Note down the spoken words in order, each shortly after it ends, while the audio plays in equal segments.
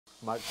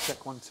Mic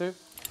check 1, 2.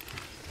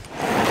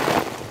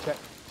 Check,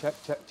 check,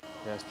 check.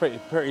 Yeah, it's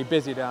pretty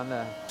busy down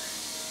there.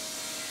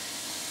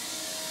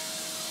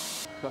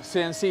 Got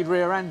CNC'd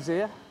rear ends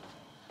here.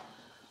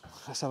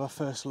 Let's have a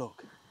first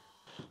look.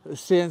 The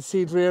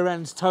CNC'd rear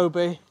ends,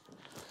 Toby.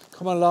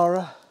 Come on,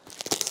 Laura.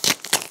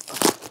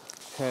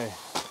 Okay.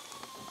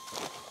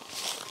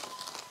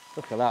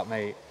 Look at that,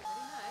 mate.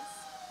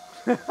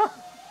 Very nice.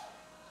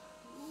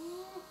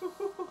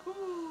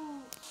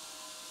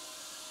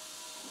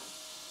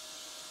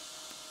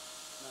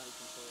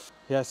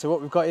 Yeah, so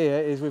what we've got here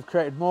is we've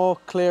created more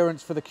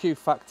clearance for the Q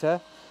factor,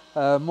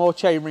 more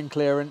chainring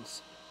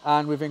clearance,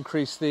 and we've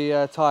increased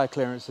the tyre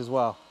clearance as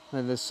well.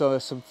 And there's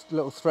some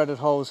little threaded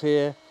holes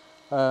here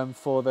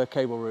for the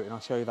cable routing. I'll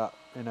show you that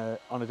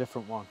on a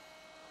different one.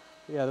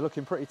 But yeah, they're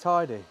looking pretty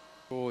tidy.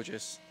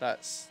 Gorgeous.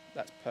 That's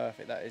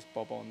perfect. That is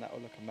bob on. That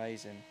will look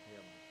amazing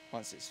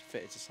once it's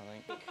fitted to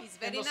something. It's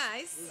very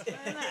nice.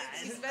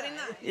 It's very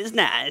nice. It's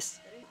nice.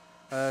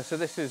 So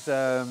this is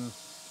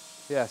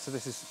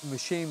this is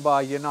machined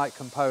by Unite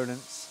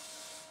Components.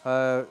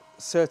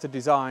 Certa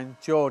Design.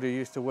 Geordie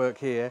used to work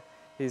here.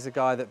 He's a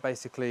guy that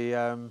basically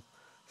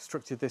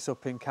structured this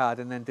up in CAD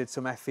and then did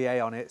some FEA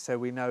on it. So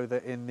we know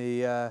that in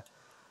the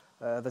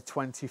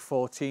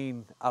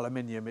 2014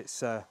 aluminium,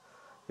 it's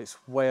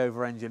way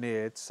over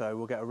engineered. So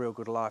we'll get a real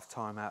good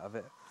lifetime out of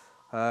it.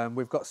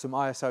 We've got some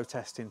ISO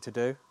testing to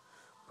do,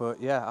 but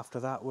yeah,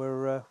 after that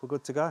we're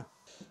good to go.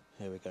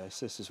 Here we go.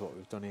 So this is what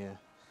we've done here.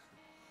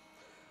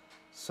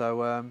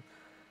 So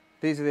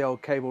these are the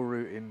old cable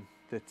routing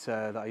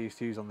that I used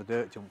to use on the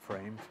dirt jump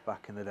frames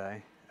back in the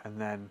day, and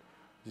then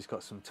just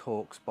got some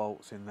Torx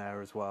bolts in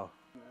there as well.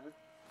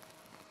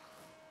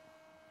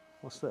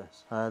 What's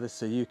this?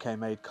 This is a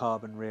UK-made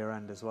carbon rear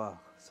end as well,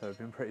 so we've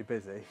been pretty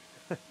busy.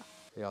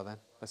 Yeah, then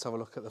let's have a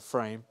look at the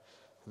frame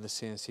and the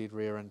CNC'd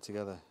rear end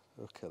together.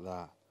 Look at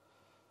that.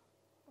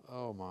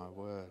 Oh my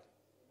word.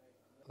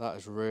 That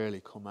has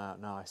really come out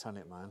nice, hasn't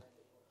it, man?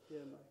 Yeah,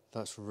 man.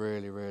 That's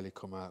really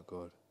come out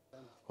good.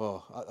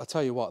 Well, I'll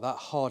tell you what, that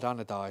hard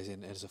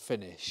anodising as a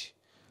finish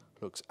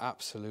looks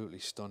absolutely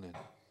stunning.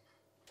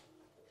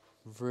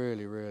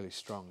 Really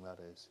strong, that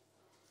is.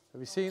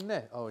 Have you seen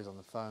this? Oh, he's on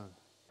the phone.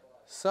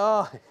 Si!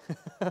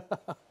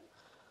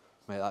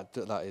 Mate,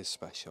 that is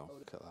special.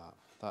 Look at that.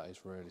 That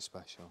is really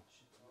special.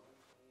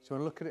 Do you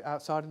want to look at it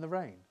outside in the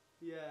rain?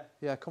 Yeah.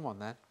 Yeah, come on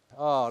then.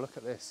 Oh, look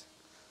at this.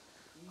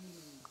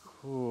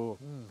 Ooh.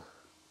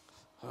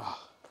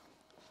 Oh.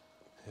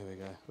 Here we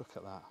go. Look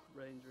at that.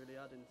 Rain's really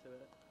adding to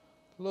it.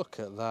 Look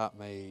at that,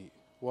 mate.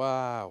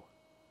 Wow.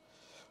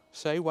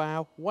 Say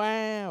wow.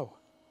 Wow.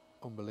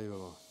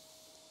 Unbelievable.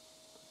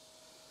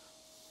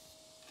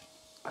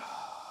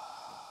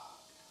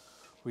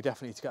 We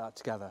definitely need to get that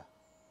together.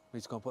 We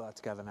need to go and put that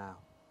together now.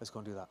 Let's go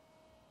and do that.